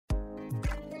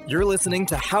You're listening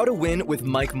to How to Win with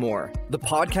Mike Moore, the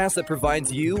podcast that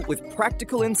provides you with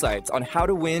practical insights on how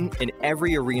to win in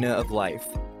every arena of life.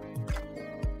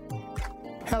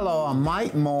 Hello, I'm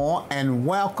Mike Moore, and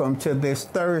welcome to this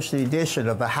Thursday edition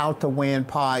of the How to Win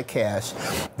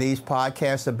podcast. These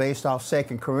podcasts are based off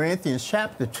 2 Corinthians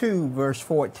chapter 2, verse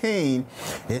 14.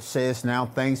 It says, "Now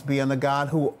thanks be unto God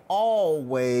who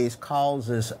always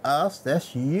causes us,"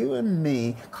 that's you and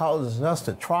me, causes us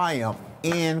to triumph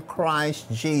in Christ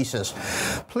Jesus.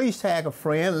 Please tag a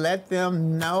friend. Let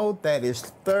them know that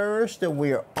it's Thursday.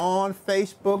 We're on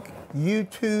Facebook,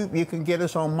 YouTube. You can get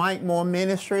us on Mike Moore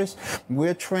Ministries.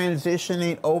 We're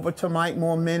transitioning over to Mike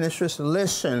Moore Ministries.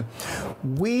 Listen,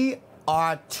 we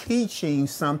are teaching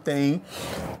something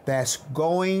that's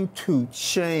going to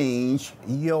change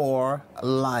your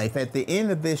life. At the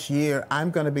end of this year,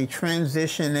 I'm going to be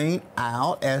transitioning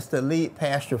out as the lead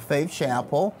pastor of Faith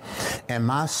Chapel, and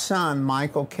my son,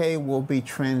 Michael K., will be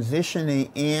transitioning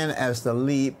in as the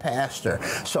lead pastor.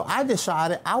 So I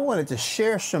decided I wanted to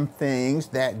share some things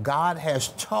that God has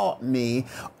taught me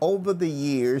over the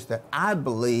years that I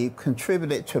believe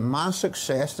contributed to my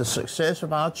success, the success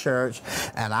of our church,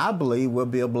 and I believe will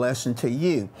be a blessing to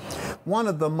you. One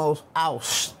of the most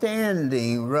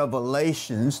outstanding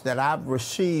revelations that I've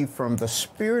received from the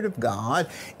Spirit of God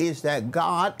is that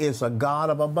God is a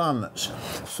God of abundance.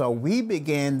 So we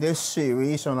began this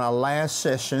series on our last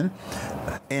session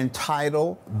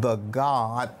entitled The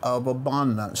God of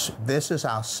Abundance. This is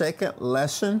our second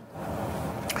lesson.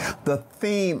 The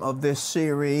theme of this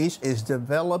series is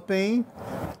developing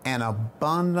an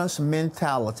abundance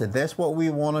mentality. That's what we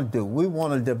want to do. We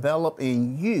want to develop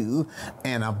in you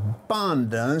an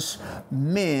abundance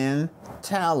mentality.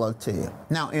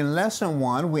 Now, in lesson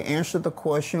 1, we answered the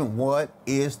question, what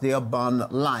is the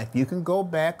abundant life? You can go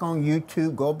back on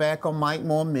YouTube, go back on Mike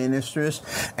Moore Ministries,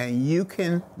 and you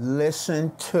can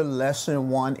listen to lesson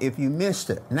 1 if you missed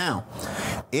it. Now,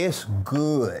 it's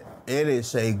good. It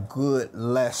is a good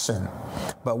lesson.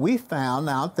 But we found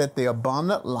out that the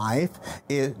abundant life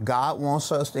is God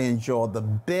wants us to enjoy the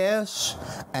best,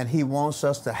 and He wants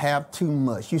us to have too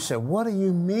much. You said, what do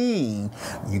you mean?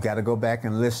 You got to go back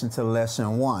and listen to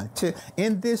lesson 1.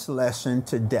 In this lesson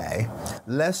today,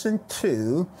 lesson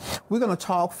 2, we're going to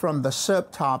talk from the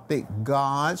subtopic,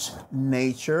 God's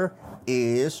nature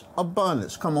is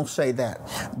abundance. Come on, say that.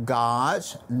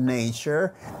 God's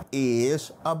nature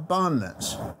is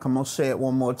abundance. Come on, say it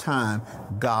one more time.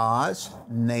 God's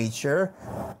nature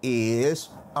is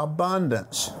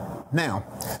abundance. Now,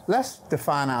 let's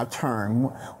define our term.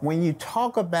 When you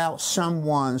talk about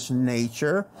someone's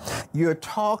nature, you're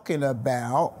talking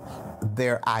about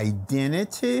their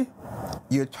identity.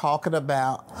 You're talking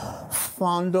about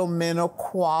fundamental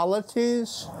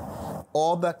qualities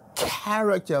or the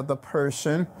character of the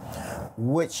person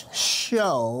which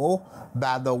show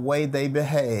by the way they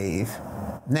behave.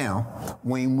 Now,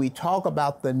 when we talk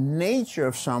about the nature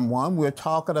of someone, we're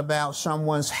talking about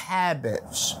someone's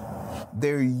habits,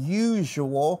 their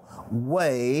usual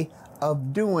way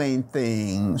of doing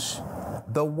things,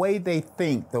 the way they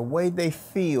think, the way they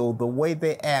feel, the way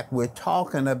they act. We're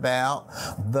talking about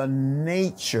the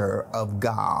nature of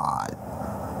God.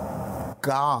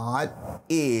 God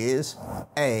is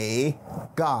a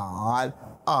God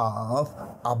of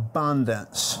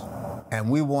abundance,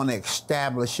 and we want to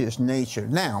establish His nature.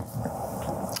 Now,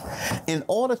 in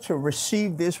order to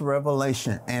receive this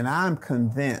revelation, and I'm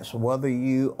convinced whether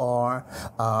you are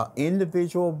an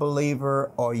individual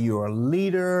believer or you're a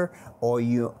leader or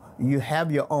you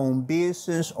have your own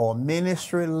business or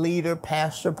ministry leader,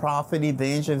 pastor, prophet,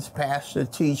 evangelist, pastor,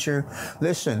 teacher.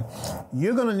 Listen,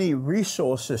 you're going to need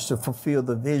resources to fulfill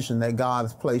the vision that God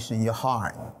has placed in your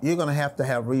heart. You're going to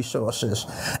have resources.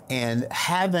 And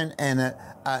having an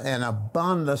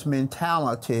abundance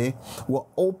mentality will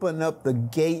open up the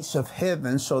gates of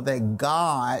heaven so that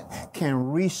God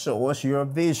can resource your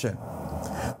vision.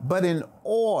 But in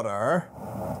order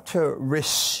to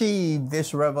receive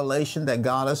this revelation that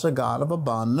God is a God of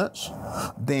abundance,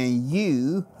 then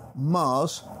you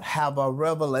must have a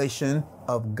revelation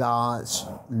of God's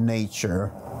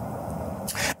nature.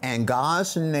 And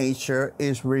God's nature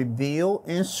is revealed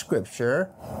in Scripture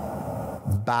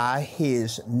by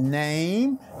His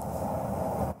name,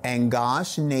 and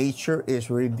God's nature is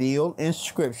revealed in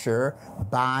Scripture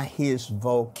by His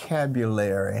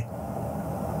vocabulary.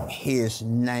 His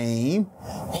name,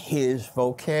 His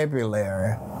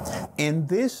vocabulary. In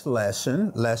this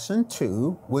lesson, lesson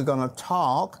 2, we're going to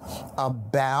talk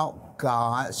about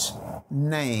God's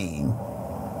name.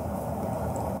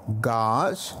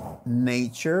 God's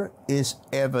nature is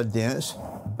evidenced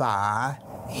by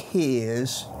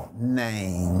His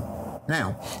name.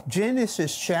 Now,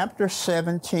 Genesis chapter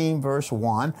 17, verse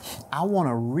 1, I want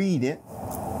to read it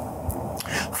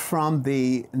from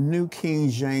the New King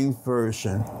James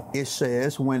Version. It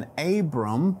says, when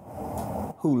Abram,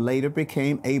 who later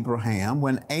became Abraham,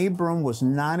 when Abram was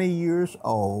 90 years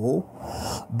old,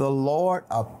 the Lord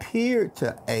appeared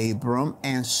to Abram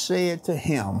and said to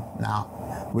him,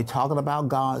 now, we're talking about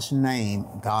God's name,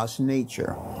 God's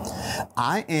nature.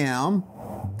 I am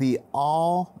the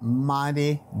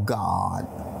Almighty God.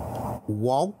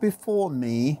 Walk before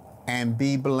me and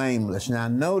be blameless. Now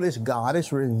notice God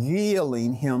is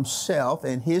revealing himself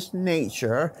and his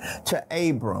nature to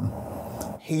Abram.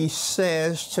 He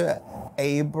says to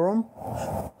Abram,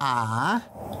 I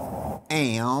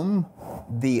am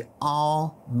the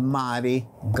Almighty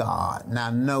God. Now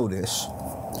notice,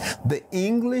 the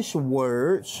English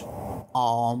words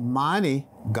Almighty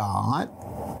God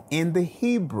in the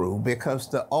Hebrew, because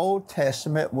the Old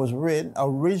Testament was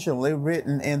originally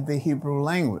written in the Hebrew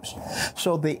language.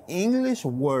 So the English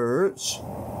words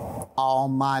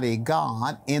Almighty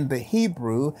God in the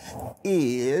Hebrew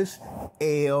is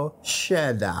El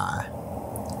Shaddai.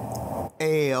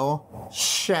 El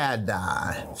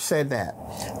Shaddai. Say that.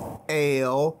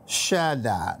 El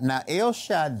Shaddai. Now, El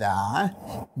Shaddai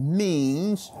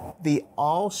means the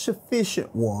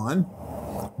all-sufficient one,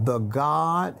 the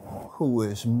God who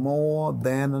is more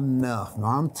than enough. Now,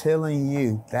 I'm telling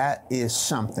you, that is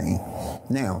something.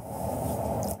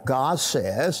 Now, God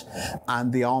says,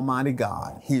 I'm the Almighty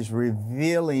God. He's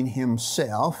revealing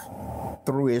himself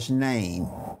through his name.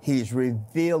 He's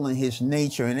revealing his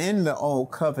nature. And in the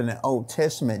Old Covenant, Old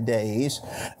Testament days,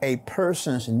 a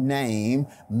person's name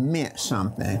meant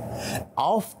something.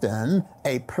 Often,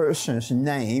 a person's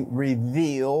name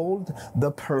revealed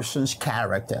the person's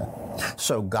character.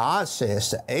 So God says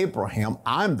to Abraham,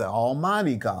 I'm the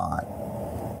Almighty God.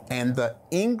 And the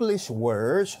English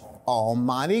words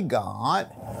Almighty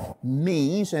God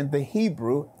means in the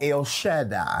Hebrew El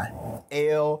Shaddai.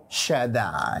 El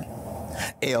Shaddai.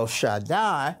 El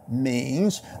Shaddai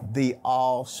means the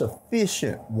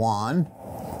all-sufficient one,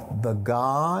 the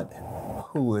God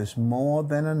who is more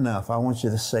than enough. I want you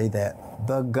to say that.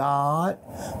 The God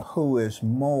who is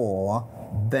more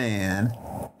than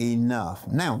enough.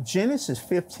 Now, Genesis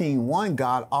 15:1,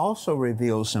 God also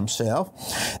reveals himself.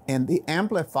 In the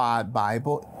Amplified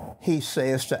Bible, he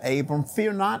says to Abram,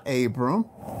 fear not, Abram,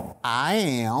 I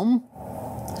am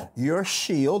your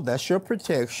shield, that's your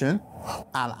protection,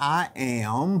 and I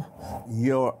am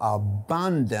your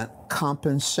abundant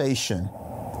compensation,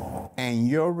 and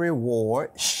your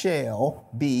reward shall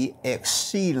be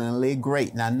exceedingly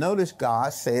great. Now notice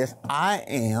God says, I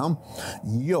am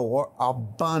your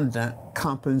abundant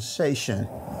compensation,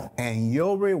 and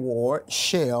your reward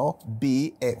shall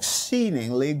be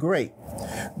exceedingly great.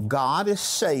 God is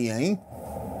saying,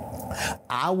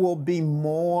 I will be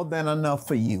more than enough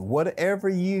for you. Whatever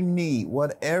you need,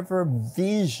 whatever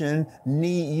vision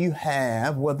need you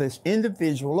have, whether it's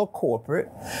individual or corporate,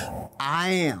 I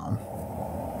am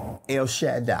El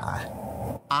Shaddai.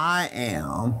 I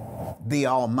am the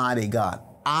Almighty God.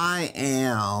 I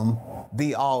am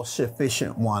the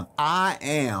all-sufficient one. I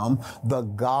am the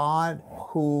God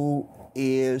who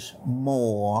is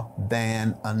more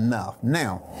than enough.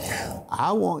 Now,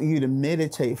 I want you to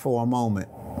meditate for a moment.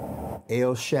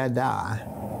 El Shaddai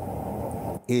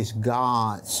is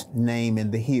God's name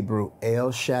in the Hebrew.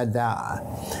 El Shaddai.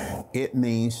 It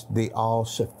means the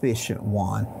all-sufficient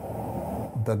one,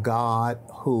 the God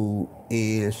who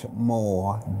is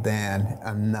more than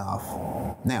enough.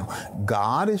 Now,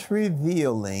 God is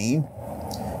revealing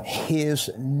his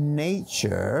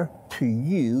nature to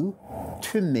you,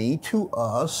 to me, to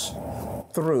us,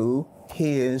 through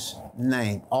his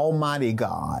name. Almighty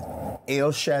God,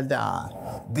 El Shaddai,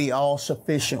 the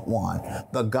all-sufficient one,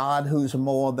 the God who's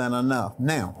more than enough.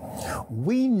 Now,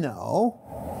 we know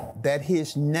that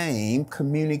his name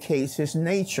communicates his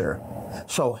nature.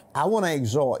 So I want to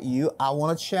exhort you, I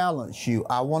want to challenge you,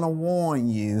 I want to warn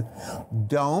you,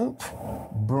 don't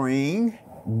bring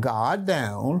God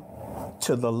down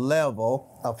to the level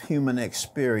of human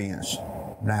experience.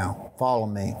 Now, follow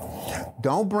me.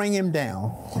 Don't bring him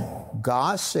down.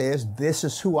 God says, this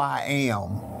is who I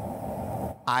am.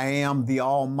 I am the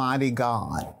Almighty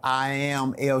God. I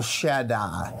am El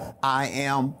Shaddai. I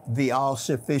am the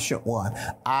all-sufficient one.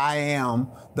 I am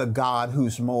the God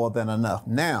who's more than enough.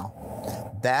 Now,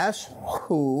 that's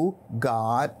who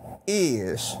God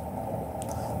is.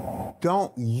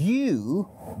 Don't you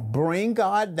bring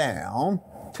God down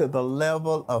to the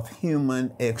level of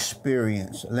human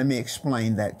experience. Let me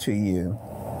explain that to you.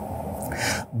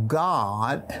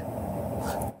 God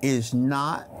is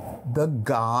not the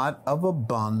God of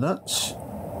abundance.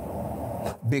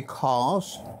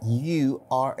 Because you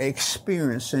are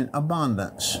experiencing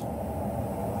abundance.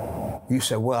 You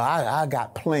say, well, I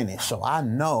got plenty, so I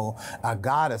know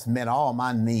God has met all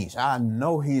my needs. I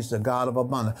know He's the God of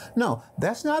abundance. No,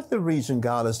 that's not the reason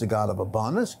God is the God of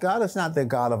abundance. God is not the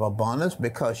God of abundance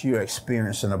because you're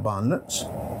experiencing abundance.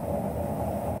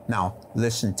 Now,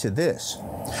 listen to this.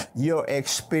 Your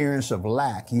experience of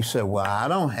lack, you say, well, I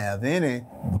don't have any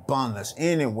abundance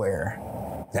anywhere.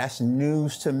 That's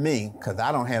news to me because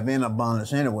I don't have any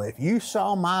abundance anyway. If you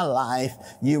saw my life,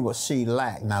 you will see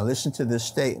lack. Now listen to this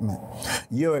statement.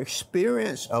 Your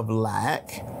experience of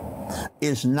lack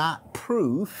is not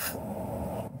proof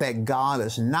that God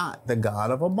is not the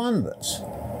God of abundance.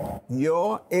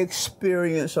 Your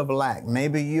experience of lack,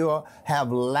 maybe you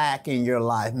have lack in your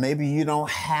life. Maybe you don't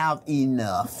have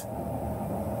enough.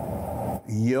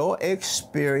 Your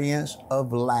experience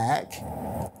of lack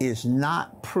is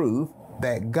not proof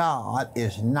that God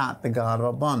is not the God of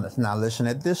abundance. Now listen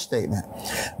at this statement.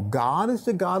 God is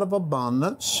the God of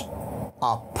abundance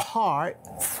apart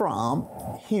from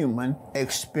human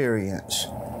experience.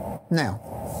 Now,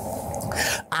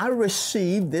 I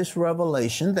received this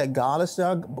revelation that God is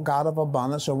the God of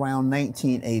abundance around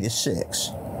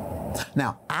 1986.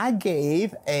 Now, I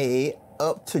gave a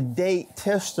up-to-date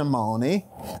testimony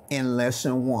in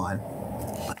lesson 1.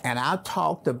 And I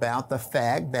talked about the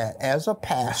fact that as a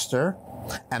pastor,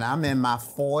 and I'm in my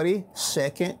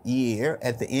 42nd year.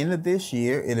 At the end of this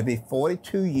year, it'll be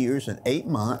 42 years and 8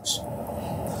 months.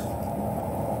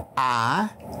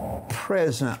 I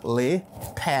presently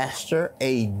pastor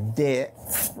a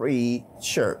debt-free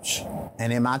church.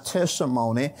 And in my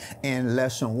testimony in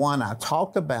lesson 1, I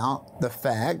talked about the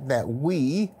fact that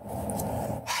we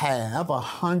have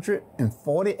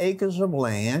 140 acres of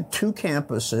land, 2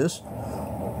 campuses,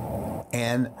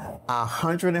 and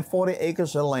 140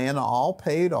 acres of land are all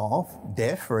paid off,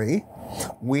 debt-free.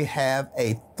 We have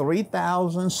a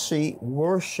 3,000-seat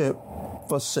worship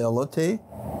facility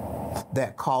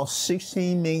that costs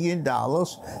 $16 million.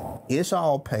 It's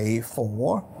all paid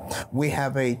for. We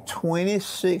have a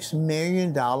 $26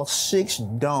 million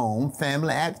 6-dome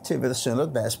family activity center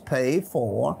that's paid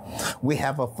for. We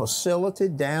have a facility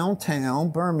downtown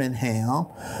Birmingham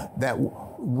that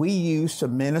we use to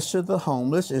minister to the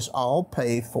homeless. Is all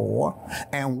paid for.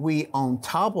 And we, on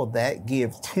top of that,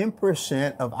 give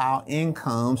 10% of our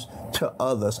incomes to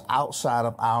others outside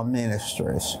of our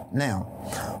ministries. Now,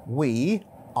 we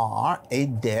are a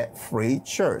debt-free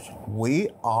church. We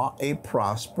are a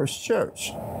prosperous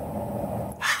church.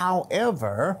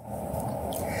 However,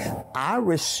 I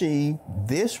received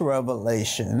this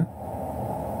revelation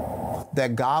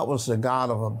that God was the God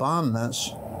of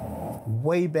abundance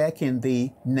way back in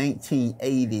the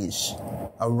 1980s,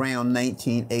 around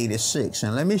 1986.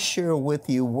 And let me share with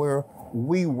you where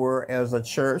we were as a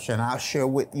church, and I'll share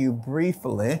with you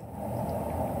briefly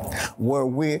where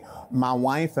my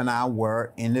wife and I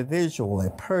were individually,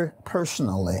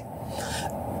 personally.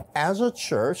 As a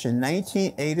church in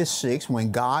 1986,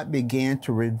 when God began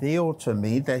to reveal to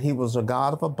me that He was a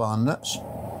God of abundance,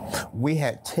 we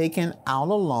had taken out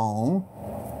a loan,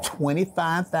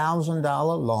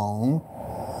 $25,000 loan,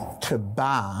 to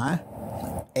buy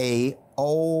a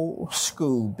old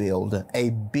school building, a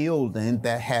building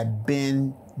that had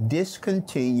been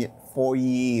discontinued for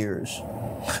years.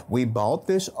 We bought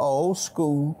this old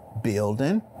school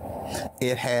building.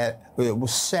 It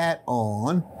sat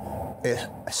on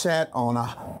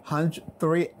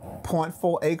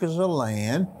 3.4 acres of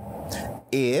land.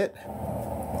 It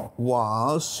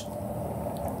was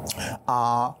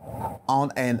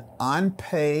on an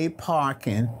unpaid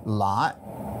parking lot.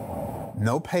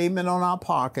 No payment on our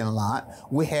parking lot.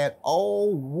 We had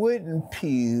old wooden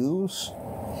pews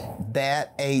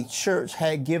that a church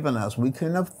had given us. We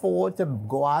couldn't afford to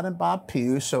go out and buy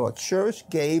pews, so a church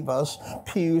gave us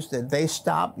pews that they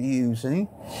stopped using.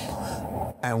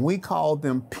 And we called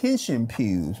them pension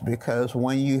pews because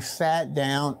when you sat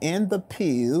down in the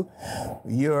pew,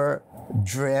 your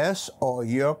dress or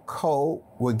your coat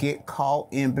would get caught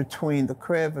in between the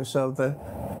crevice of the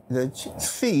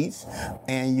seats,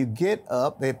 and you get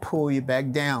up, they pull you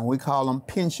back down. We call them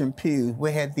pension pews.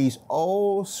 We had these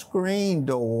old screen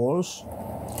doors.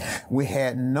 We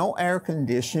had no air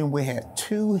conditioning. We had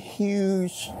 2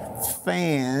 huge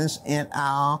fans in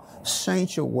our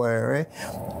sanctuary.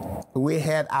 We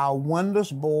had our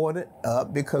windows boarded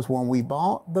up because when we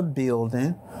bought the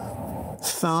building,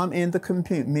 Some in the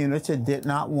community did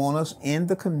not want us in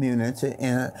the community,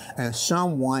 and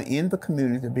someone in the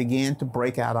community began to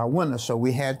break out our windows. So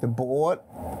we had to board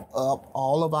up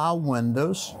all of our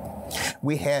windows.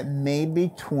 We had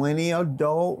maybe 20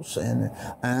 adults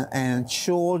and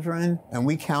children, and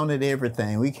we counted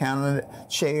everything. We counted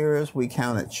chairs, we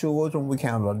counted children, we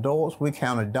counted adults, we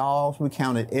counted dogs, we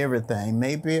counted everything.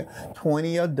 Maybe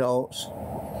 20 adults.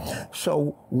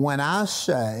 So when I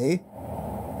say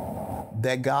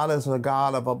that God is a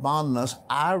God of abundance,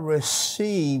 I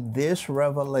received this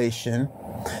revelation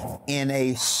in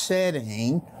a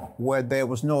setting where there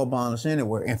was no abundance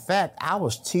anywhere. In fact, I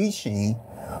was teaching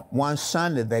one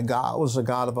Sunday that God was a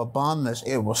God of abundance.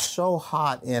 It was so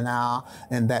hot in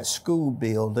that school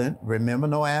building. Remember,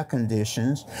 no air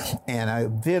conditions. And a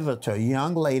visitor, a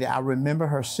young lady, I remember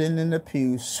her sitting in the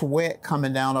pew, sweat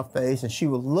coming down her face, and she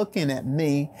was looking at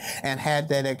me and had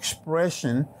that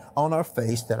expression on her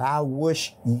face that I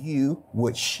wish you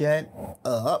would shut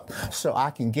up so I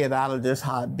can get out of this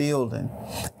hot building.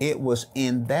 It was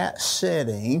in that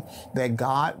setting that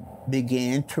God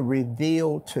began to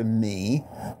reveal to me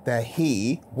that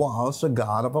he was a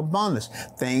God of abundance.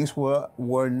 Things were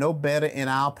no better in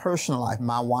our personal life.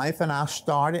 My wife and I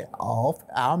started off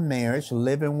our marriage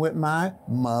living with my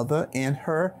mother in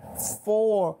her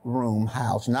 4-room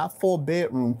house, not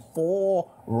 4-bedroom,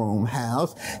 4-room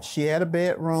house. She had a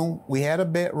bedroom. We had a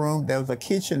bedroom. There was a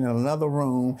kitchen and another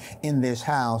room in this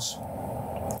house.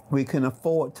 We couldn't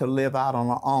afford to live out on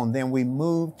our own. Then we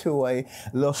moved to a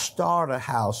little starter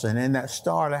house. And in that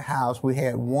starter house, we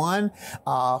had one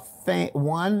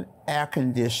air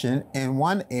condition in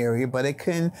one area, but it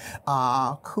couldn't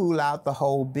cool out the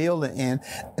whole building and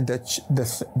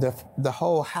the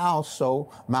whole house.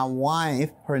 So my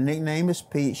wife, her nickname is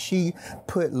Pete, she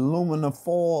put aluminum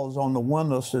foils on the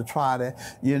windows to try to,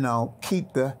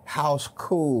 keep the house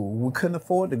cool. We couldn't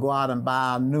afford to go out and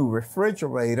buy a new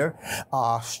refrigerator,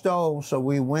 stove, so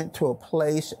we went to a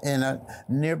place in a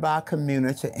nearby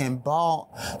community and bought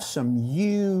some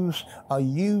used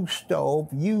stove,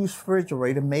 used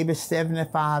refrigerator, maybe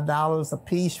 $75 a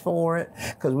piece for it,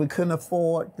 because we couldn't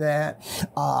afford that.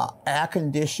 Air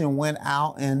conditioning went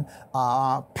out in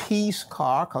Pete's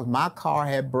car, because my car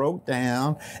had broke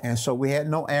down, and so we had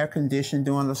no air conditioning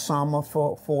during the summer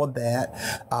for that.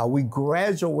 We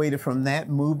graduated from that,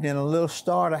 moved in a little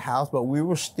starter house, but we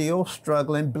were still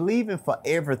struggling, believing for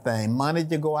everything. Money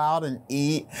to go out and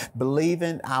eat,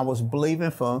 I was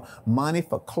believing for money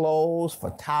for clothes,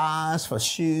 for ties, for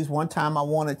shoes. One time I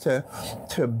wanted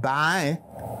to buy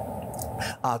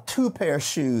 2 pair of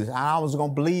shoes. I was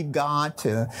going to believe God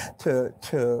to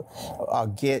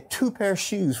get 2 pair of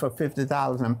shoes for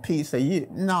 $50. And Pete said,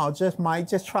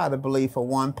 just try to believe for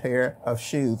 1 pair of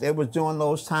shoes. It was during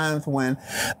those times when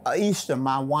Easter,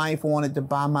 my wife wanted to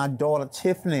buy my daughter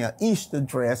Tiffany an Easter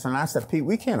dress. And I said, Pete,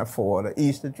 we can't afford an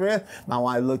Easter dress. My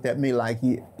wife looked at me like,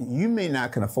 you may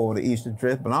not can afford an Easter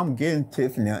dress, but I'm getting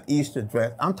Tiffany an Easter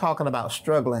dress. I'm talking about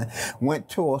struggling. Went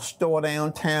to a store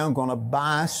downtown, going to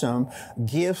buy some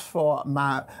gifts for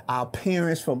our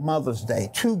parents for Mother's Day.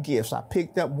 2 gifts. I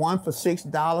picked up one for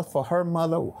 $6 for her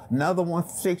mother, another one for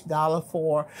 $6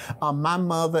 for my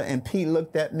mother, and Pete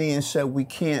looked at me and said, we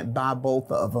can't buy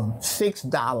both of them.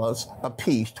 $6 a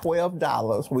piece,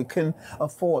 $12. We couldn't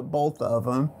afford both of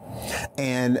them.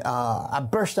 And I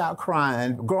burst out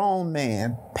crying. Grown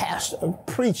man, pastor,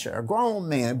 preacher, a grown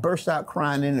man burst out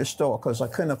crying in the store because I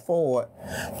couldn't afford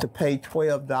to pay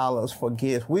 $12 for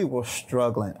gifts. We were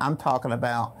struggling. I'm talking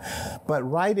about, but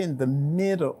right in the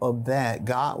middle of that,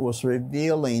 God was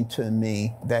revealing to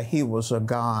me that he was a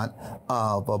God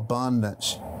of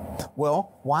abundance.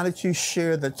 Well, why don't you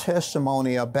share the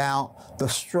testimony about the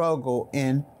struggle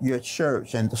in your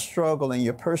church and the struggle in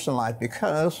your personal life?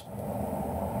 Because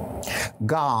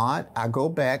God, I go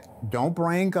back, don't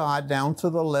bring God down to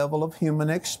the level of human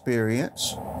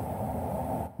experience.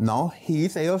 No,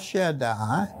 he's El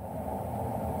Shaddai.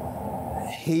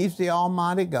 He's the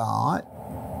Almighty God.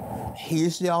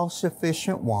 He's the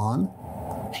all-sufficient one.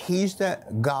 He's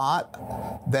that God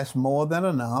that's more than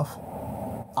enough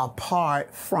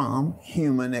apart from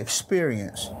human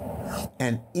experience.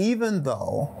 And even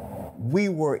though we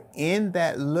were in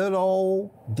that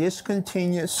little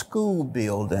discontinued school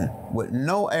building with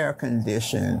no air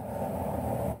conditioning,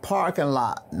 parking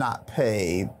lot not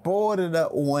paved, boarded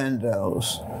up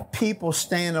windows, people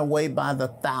staying away by the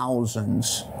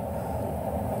thousands,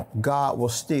 God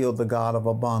was still the God of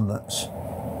abundance.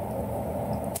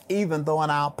 Even though in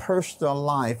our personal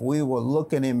life we were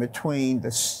looking in between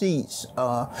the seats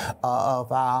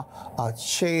of our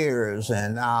chairs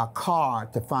and our car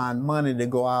to find money to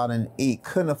go out and eat,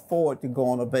 couldn't afford to go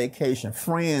on a vacation.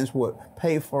 Friends would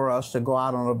pay for us to go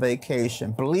out on a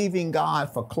vacation, believing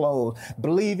God for clothes,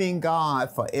 believing God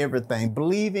for everything,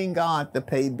 believing God to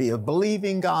pay bills,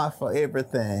 believing God for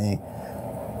everything.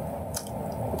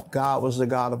 God was the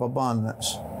God of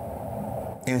abundance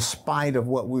in spite of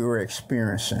what we were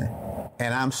experiencing.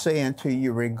 And I'm saying to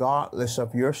you, regardless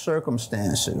of your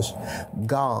circumstances,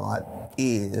 God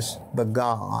is the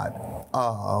God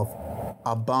of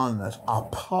abundance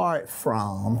apart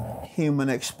from human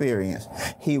experience.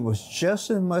 He was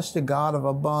just as much the God of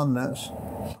abundance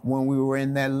when we were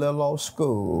in that little old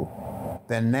school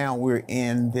that now we're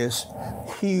in this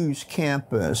huge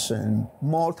campus and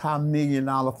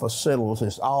multi-million-dollar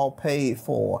facilities, all paid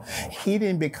for. He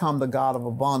didn't become the God of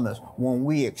abundance when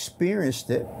we experienced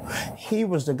it. He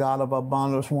was the God of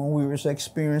abundance when we was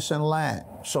experiencing lack.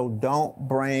 So don't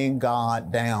bring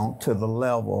God down to the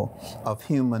level of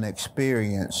human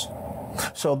experience.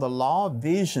 So the law of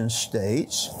vision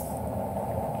states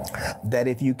that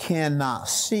if you cannot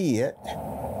see it,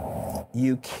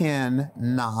 you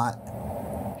cannot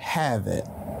have it.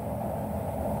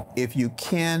 If you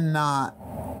cannot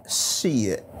see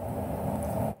it,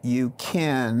 you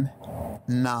cannot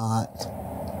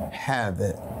have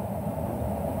it.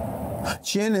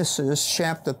 Genesis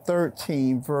chapter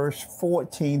 13, verse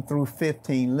 14 through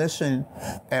 15. Listen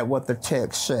at what the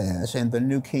text says in the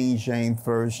New King James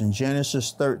Version.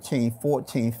 Genesis 13,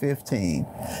 14, 15.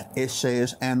 It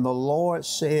says, "And the Lord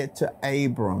said to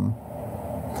Abram,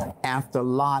 after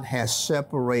Lot has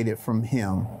separated from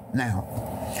him." Now,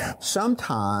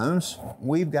 sometimes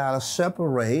we've got to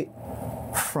separate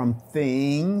from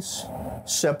things,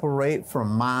 separate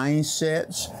from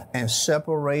mindsets, and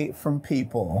separate from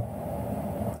people.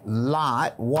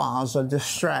 Lot was a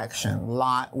distraction.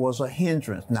 Lot was a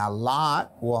hindrance. Now,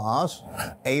 Lot was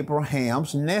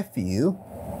Abraham's nephew,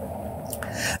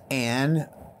 and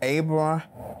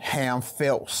Abraham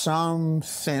felt some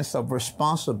sense of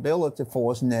responsibility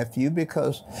for his nephew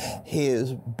because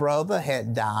his brother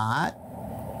had died,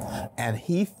 and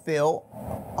he felt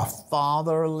a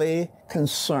fatherly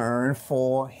concern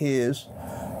for his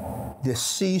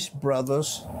deceased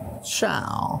brother's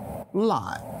child,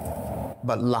 Lot.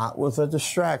 But Lot was a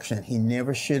distraction. He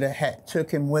never should have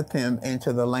took him with him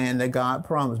into the land that God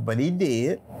promised, but he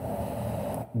did.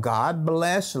 God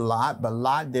blessed Lot, but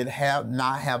Lot did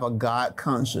not have a God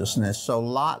consciousness. So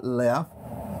Lot left,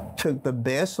 took the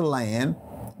best land,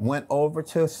 went over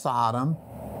to Sodom,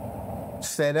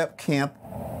 set up camp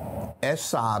at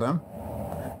Sodom,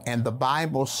 and the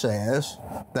Bible says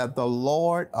that the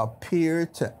Lord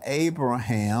appeared to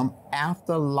Abraham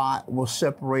after Lot was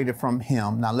separated from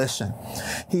him. Now listen,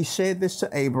 he said this to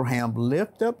Abraham,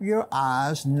 "Lift up your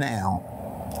eyes now.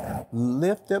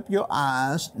 Lift up your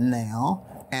eyes now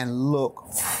and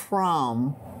look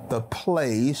from the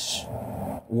place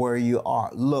where you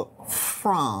are." Look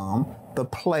from the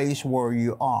place where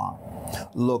you are.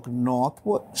 Look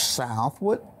northward,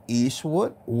 southward,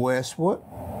 eastward, westward.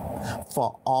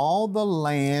 For all the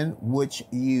land which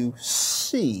you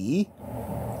see,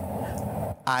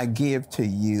 I give to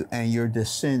you and your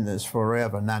descendants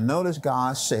forever. Now notice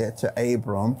God said to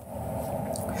Abram,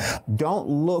 don't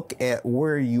look at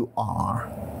where you are.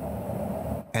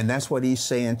 And that's what he's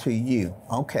saying to you.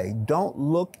 Okay, don't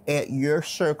look at your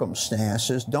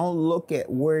circumstances. Don't look at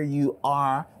where you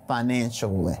are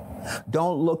financially.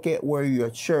 Don't look at where your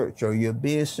church or your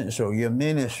business or your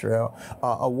ministry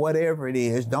or whatever it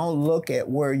is. Don't look at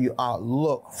where you are.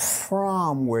 Look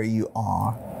from where you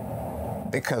are.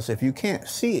 Because if you can't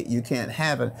see it, you can't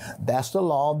have it. That's the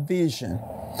law of vision.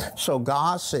 So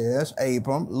God says,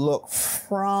 Abram, look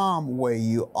from where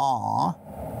you are.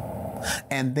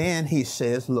 And then he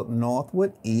says, look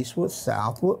northward, eastward,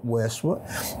 southward, westward.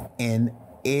 In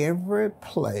every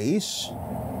place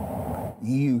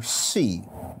you see,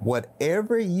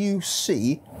 whatever you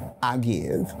see, I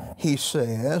give. He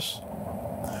says,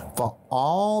 for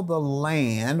all the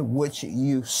land which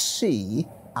you see,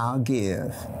 I'll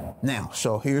give. Now,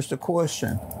 so here's the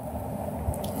question.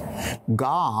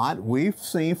 God, we've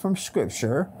seen from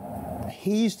Scripture,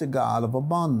 He's the God of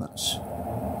abundance.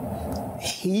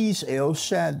 He's El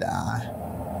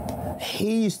Shaddai.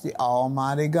 He's the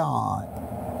Almighty God.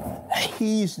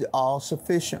 He's the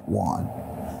all-sufficient one.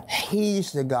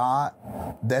 He's the God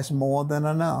that's more than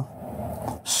enough.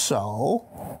 So,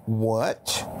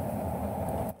 what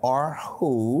or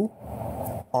who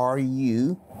are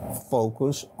you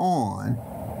focused on?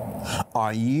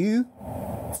 Are you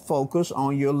focused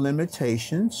on your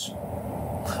limitations?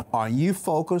 Are you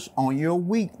focused on your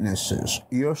weaknesses,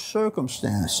 your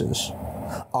circumstances?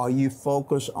 Are you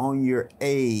focused on your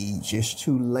age? It's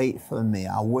too late for me.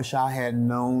 I wish I had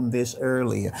known this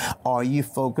earlier. Are you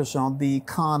focused on the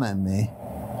economy,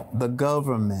 the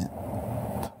government?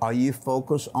 Are you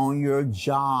focused on your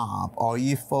job? Are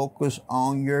you focused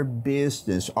on your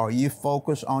business? Are you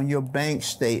focused on your bank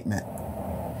statement?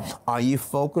 Are you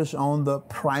focused on the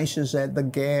prices at the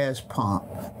gas pump,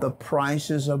 the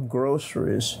prices of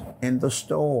groceries in the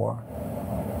store?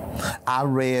 I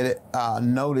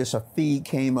noticed a feed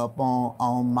came up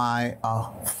on my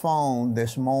phone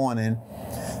this morning.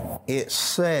 It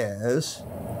says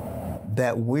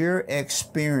that we're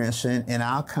experiencing in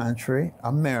our country,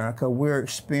 America, we're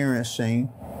experiencing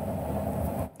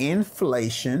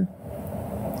inflation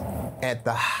at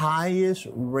the highest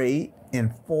rate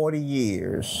in 40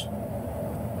 years.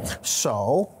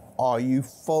 So, are you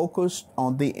focused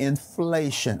on the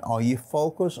inflation? Are you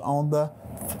focused on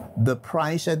the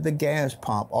price at the gas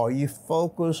pump? Are you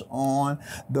focused on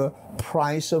the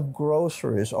price of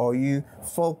groceries? Are you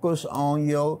focused on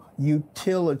your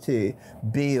utility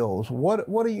bills? What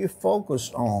are you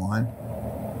focused on?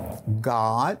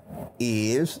 God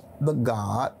is the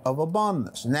God of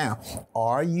abundance. Now,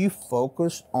 are you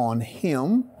focused on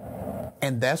Him?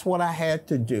 And that's what I had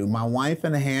to do. My wife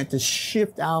and I had to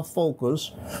shift our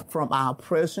focus from our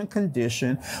present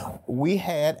condition. I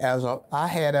had as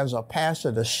a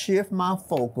pastor to shift my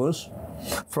focus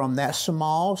from that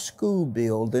small school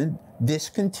building,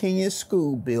 discontinued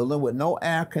school building with no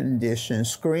air conditioning,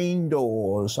 screen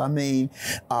doors. I mean,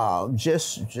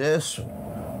 just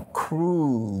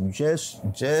crude,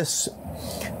 just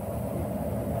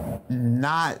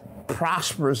not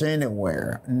prosperous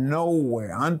anywhere,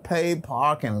 nowhere, unpaid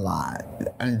parking lot,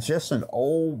 and just an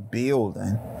old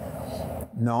building.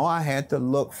 No, I had to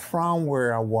look from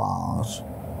where I was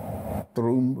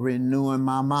through renewing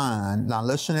my mind. Now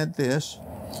listen at this.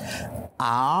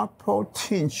 Our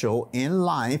potential in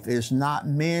life is not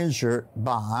measured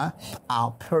by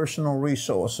our personal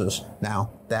resources.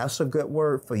 Now, that's a good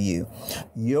word for you.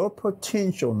 Your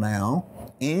potential now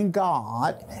in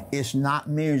God is not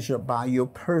measured by your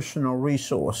personal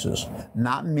resources.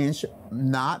 Not measured.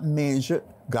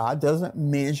 God doesn't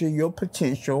measure your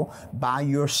potential by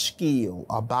your skill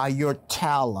or by your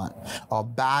talent or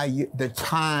by the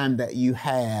time that you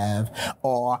have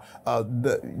or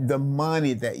the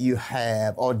money that you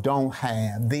have or don't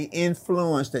have, the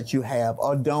influence that you have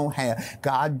or don't have.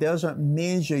 God doesn't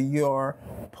measure your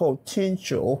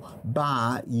potential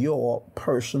by your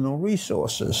personal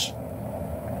resources.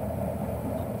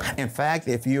 In fact,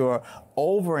 if you're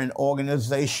over an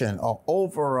organization or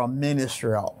over a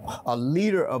ministry or a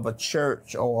leader of a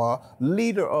church or a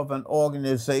leader of an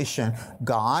organization,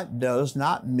 God does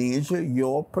not measure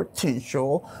your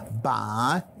potential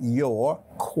by your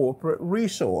corporate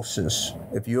resources.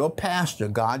 If you're a pastor,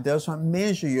 God doesn't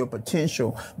measure your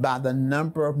potential by the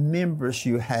number of members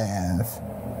you have,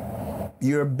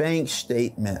 your bank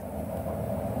statement,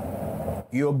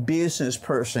 your business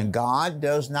person. God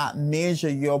does not measure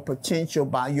your potential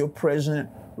by your present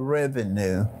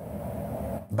revenue,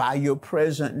 by your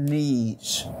present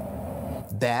needs.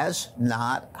 That's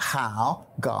not how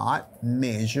God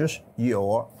measures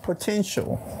your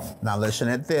potential. Now listen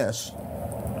at this.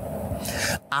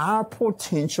 Our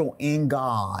potential in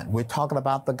God, we're talking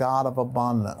about the God of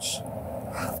abundance.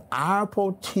 Our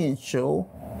potential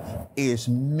is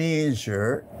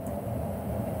measured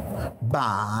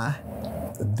by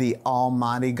the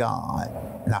Almighty God.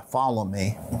 Now follow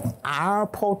me. Our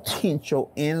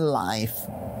potential in life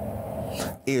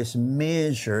is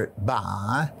measured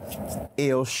by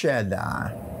El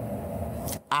Shaddai.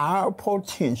 Our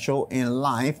potential in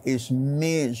life is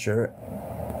measured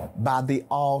by the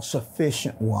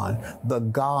all-sufficient one, the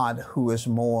God who is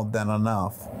more than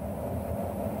enough.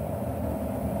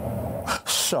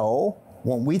 So,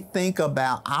 when we think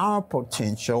about our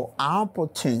potential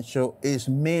is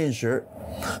measured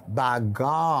by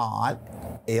God,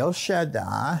 El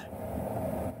Shaddai,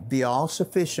 the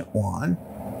all-sufficient one,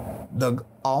 the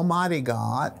Almighty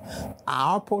God.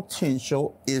 Our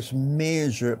potential is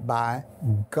measured by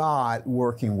God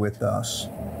working with us.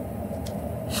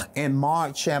 In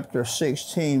Mark chapter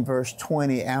 16, verse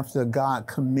 20, after God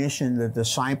commissioned the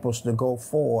disciples to go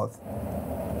forth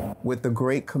with the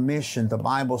Great Commission, the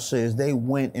Bible says they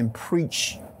went and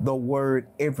preached the word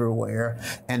everywhere.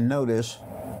 And notice,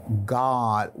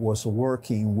 God was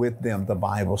working with them, the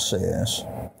Bible says.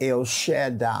 El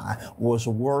Shaddai was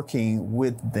working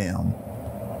with them,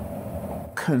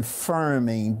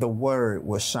 confirming the word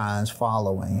with signs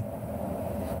following.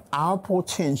 Our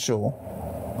potential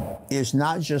is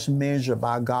not just measured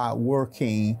by God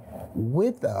working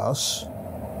with us.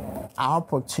 Our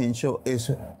potential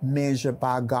is measured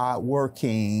by God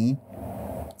working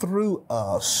through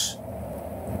us.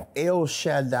 El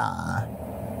Shaddai,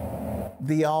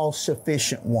 the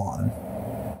all-sufficient one,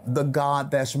 the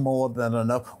God that's more than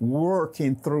enough,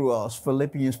 working through us.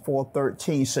 Philippians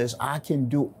 4:13 says, I can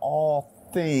do all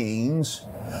things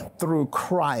through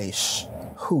Christ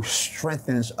who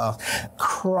strengthens us.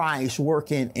 Christ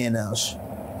working in us.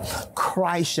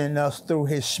 Christ in us through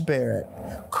his Spirit.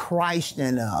 Christ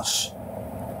in us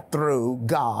through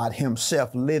God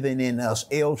himself living in us.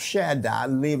 El Shaddai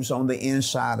lives on the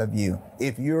inside of you.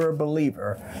 If you're a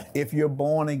believer, if you're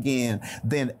born again,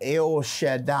 then El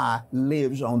Shaddai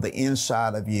lives on the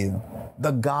inside of you.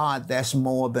 The God that's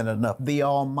more than enough, the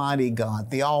Almighty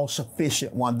God, the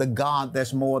all-sufficient one, the God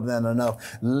that's more than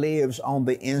enough lives on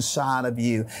the inside of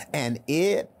you. And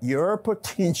your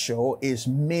potential is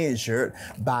measured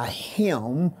by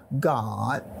him,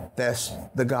 God, that's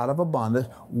the God of abundance,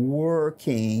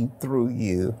 working through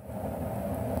you.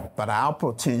 But our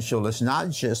potential is not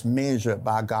just measured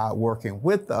by God working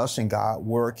with us and God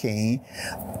working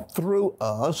through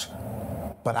us,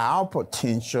 but our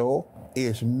potential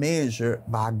is measured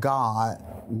by God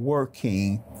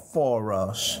working for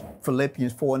us.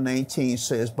 Philippians 4:19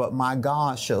 says, but my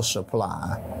God shall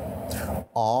supply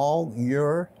all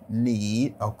your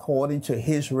need according to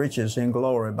his riches in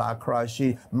glory by Christ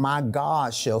Jesus. My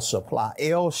God shall supply.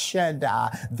 El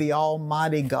Shaddai, the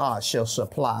Almighty God shall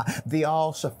supply. The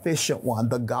all-sufficient one,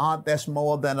 the God that's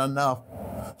more than enough,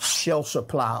 shall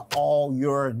supply all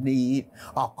your need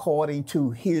according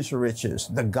to his riches.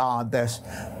 The God that's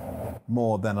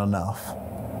more than enough.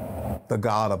 The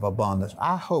God of abundance.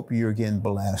 I hope you're getting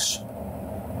blessed.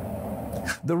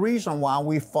 The reason why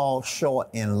we fall short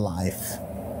in life,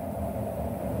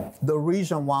 the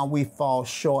reason why we fall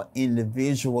short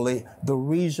individually, the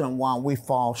reason why we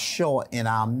fall short in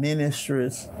our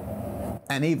ministries,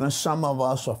 and even some of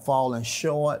us are falling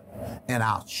short in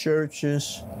our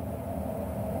churches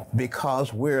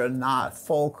because we're not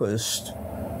focused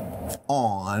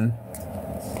on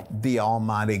the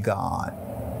Almighty God.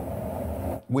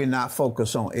 We're not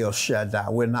focused on El Shaddai.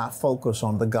 We're not focused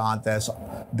on the God that's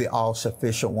the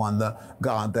all-sufficient one, the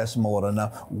God that's more than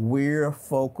enough. We're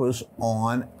focused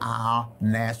on our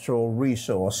natural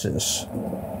resources.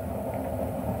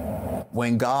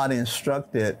 When God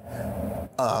instructed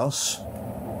us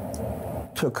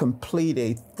to complete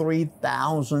a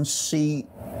 3,000-seat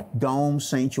dome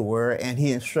sanctuary, and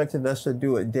he instructed us to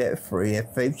do it debt-free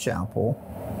at Faith Chapel,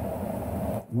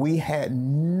 we had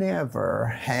never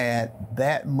had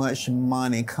that much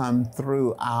money come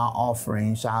through our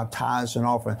offerings, our tithes and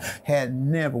offerings.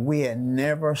 We had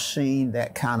never seen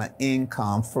that kind of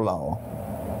income flow.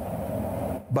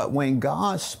 But when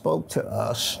God spoke to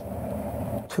us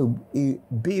to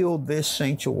build this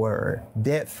sanctuary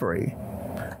debt-free,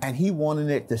 and he wanted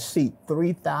it to seat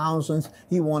 3,000,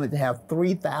 he wanted to have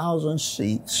 3,000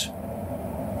 seats.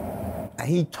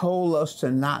 He told us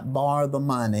to not borrow the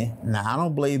money. Now, I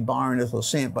don't believe borrowing is a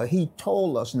sin, but he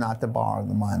told us not to borrow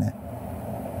the money.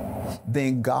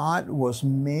 Then God was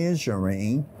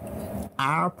measuring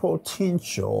our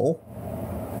potential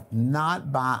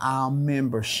not by our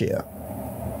membership.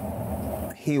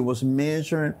 He was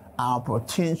measuring our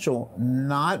potential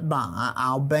not by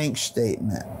our bank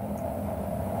statement.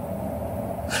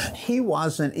 He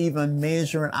wasn't even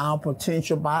measuring our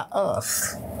potential by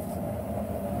us.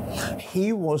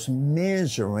 He was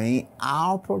measuring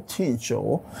our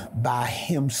potential by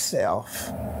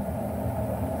himself.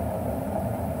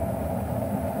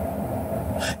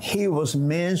 He was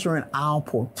measuring our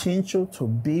potential to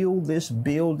build this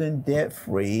building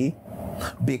debt-free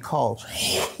because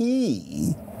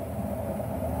he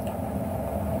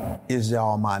is the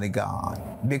Almighty God.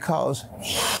 Because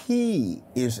he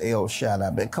is El Shaddai,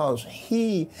 because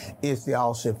he is the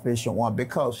all-sufficient one,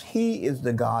 because he is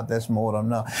the God that's more than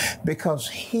enough, because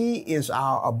he is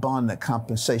our abundant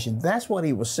compensation. That's what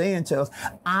he was saying to us.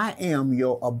 I am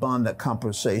your abundant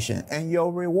compensation, and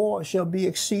your reward shall be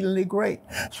exceedingly great.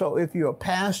 So if you're a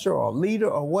pastor or a leader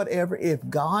or whatever, if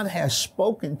God has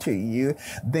spoken to you,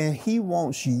 then he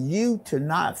wants you to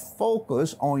not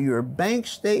focus on your bank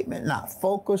statement, not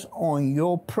focus on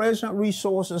your present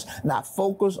resources, not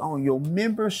focus on your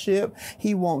membership.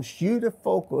 He wants you to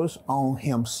focus on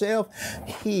himself.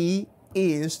 He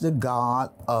is the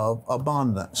God of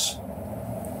abundance.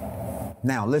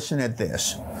 Now listen at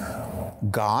this.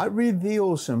 God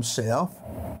reveals himself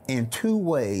in two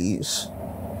ways.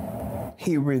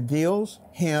 He reveals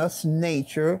his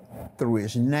nature through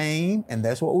his name, and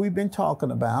that's what we've been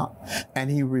talking about, and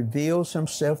he reveals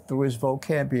himself through his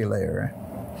vocabulary.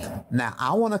 Now,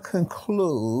 I want to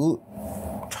conclude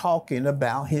talking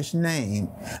about his name.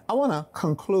 I want to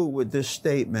conclude with this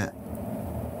statement,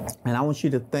 and I want you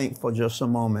to think for just a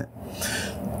moment.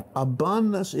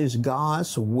 Abundance is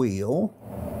God's will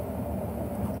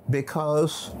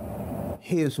because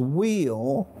his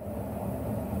will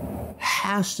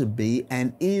has to be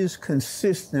and is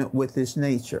consistent with his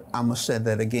nature. I'm going to say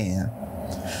that again.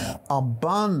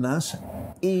 Abundance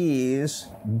is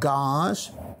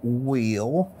God's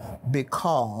will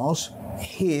because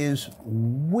his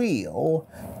will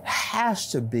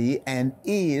has to be and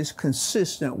is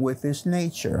consistent with his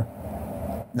nature.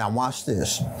 Now watch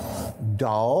this.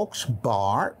 Dogs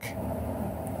bark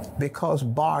because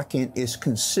barking is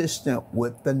consistent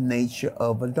with the nature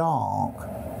of a dog.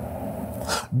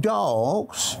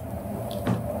 Dogs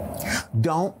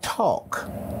don't talk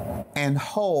and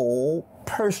hold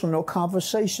personal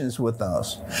conversations with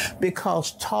us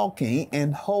because talking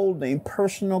and holding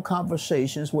personal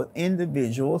conversations with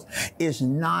individuals is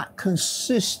not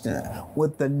consistent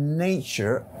with the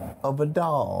nature of a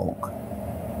dog.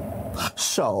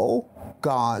 So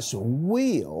God's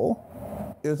will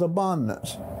is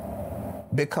abundance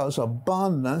because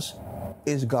abundance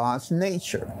is God's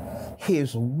nature.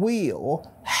 His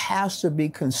will has to be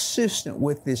consistent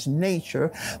with his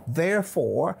nature.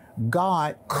 Therefore,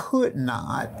 God could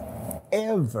not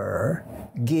ever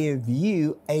give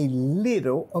you a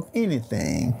little of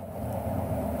anything.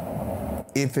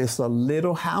 If it's a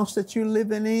little house that you're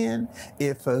living in,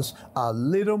 if it's a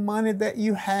little money that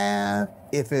you have,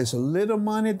 if it's a little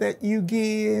money that you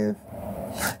give,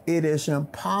 it is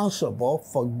impossible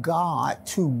for God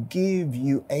to give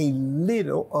you a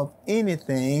little of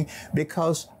anything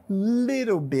because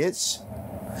little bits,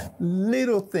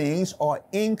 little things are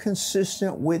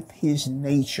inconsistent with his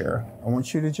nature. I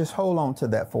want you to just hold on to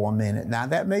that for a minute. Now,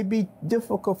 that may be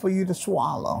difficult for you to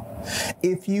swallow.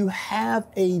 If you have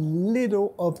a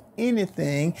little of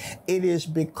anything, it is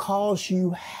because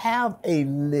you have a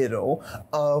little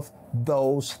of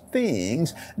those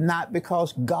things, not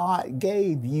because God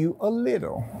gave you a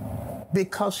little.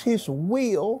 Because his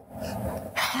will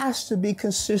has to be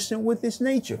consistent with his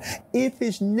nature. If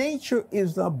his nature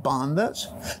is abundance,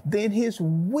 then his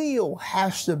will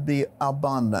has to be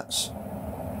abundance.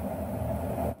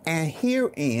 And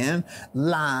herein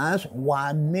lies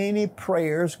why many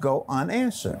prayers go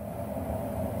unanswered.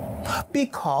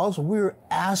 Because we're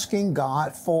asking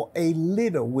God for a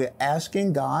little. We're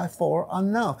asking God for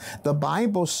enough. The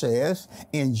Bible says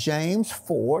in James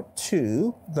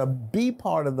 4:2, the B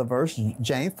part of the verse,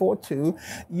 James 4:2,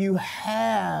 you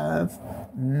have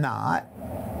not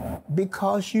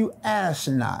because you ask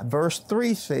not. Verse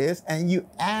 3 says, and you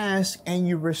ask and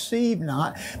you receive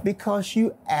not because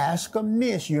you ask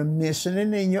amiss. You're missing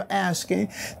it and you're asking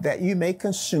that you may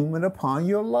consume it upon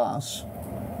your lust.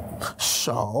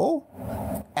 So,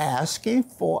 asking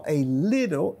for a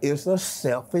little is a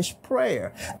selfish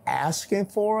prayer. Asking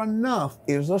for enough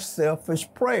is a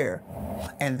selfish prayer.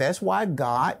 And that's why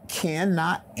God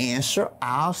cannot answer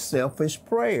our selfish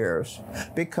prayers,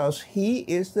 because he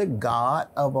is the God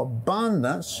of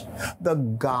abundance, the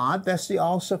God that's the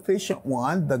all-sufficient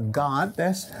one, the God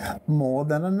that's more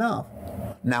than enough.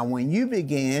 Now, when you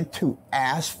begin to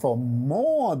ask for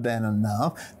more than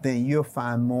enough, then you'll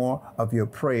find more of your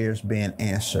prayers being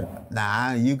answered.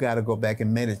 Now, you got to go back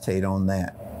and meditate on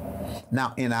that.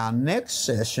 Now, in our next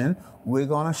session, we're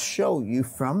going to show you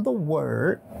from the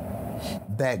Word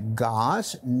that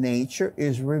God's nature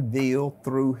is revealed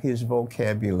through his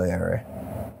vocabulary.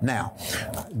 Now,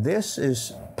 this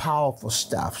is powerful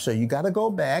stuff. So you got to go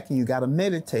back and you got to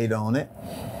meditate on it.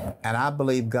 And I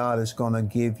believe God is going to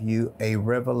give you a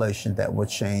revelation that will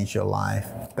change your life.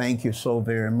 Thank you so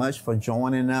very much for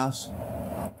joining us.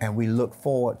 And we look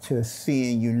forward to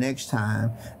seeing you next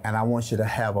time. And I want you to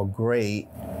have a great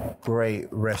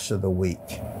rest of the week.